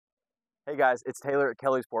Hey guys, it's Taylor at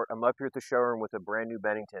Kellysport. I'm up here at the showroom with a brand new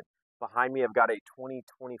Bennington. Behind me, I've got a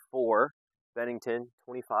 2024 Bennington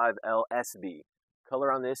 25 LSB.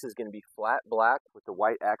 Color on this is going to be flat black with the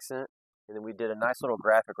white accent, and then we did a nice little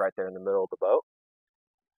graphic right there in the middle of the boat.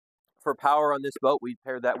 For power on this boat, we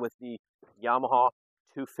paired that with the Yamaha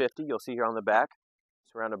 250. You'll see here on the back,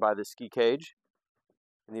 surrounded by the ski cage.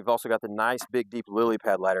 And you've also got the nice big deep lily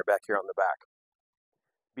pad lighter back here on the back.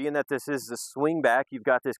 Being that this is the swing back, you've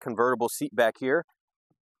got this convertible seat back here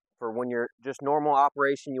for when you're just normal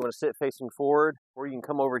operation, you want to sit facing forward, or you can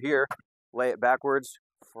come over here, lay it backwards,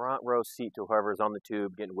 front row seat to whoever's on the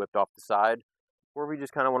tube getting whipped off the side, or if you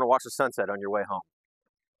just kind of want to watch the sunset on your way home.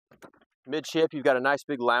 Midship, you've got a nice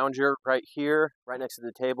big lounger right here, right next to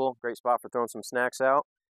the table. Great spot for throwing some snacks out.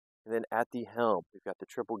 And then at the helm, we've got the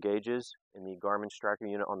triple gauges and the Garmin Striker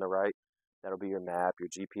unit on the right. That'll be your map, your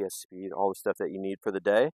GPS speed, all the stuff that you need for the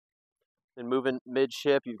day. Then moving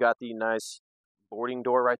midship, you've got the nice boarding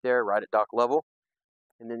door right there, right at dock level.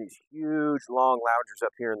 And then these huge long loungers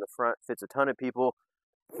up here in the front. Fits a ton of people.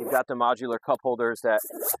 You've got the modular cup holders that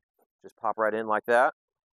just pop right in like that.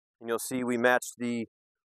 And you'll see we matched the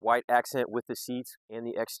white accent with the seats, and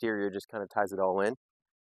the exterior just kind of ties it all in.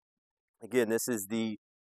 Again, this is the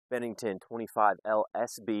Bennington 25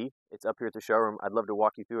 LSB. It's up here at the showroom. I'd love to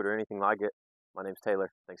walk you through it or anything like it. My name's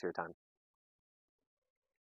Taylor. Thanks for your time.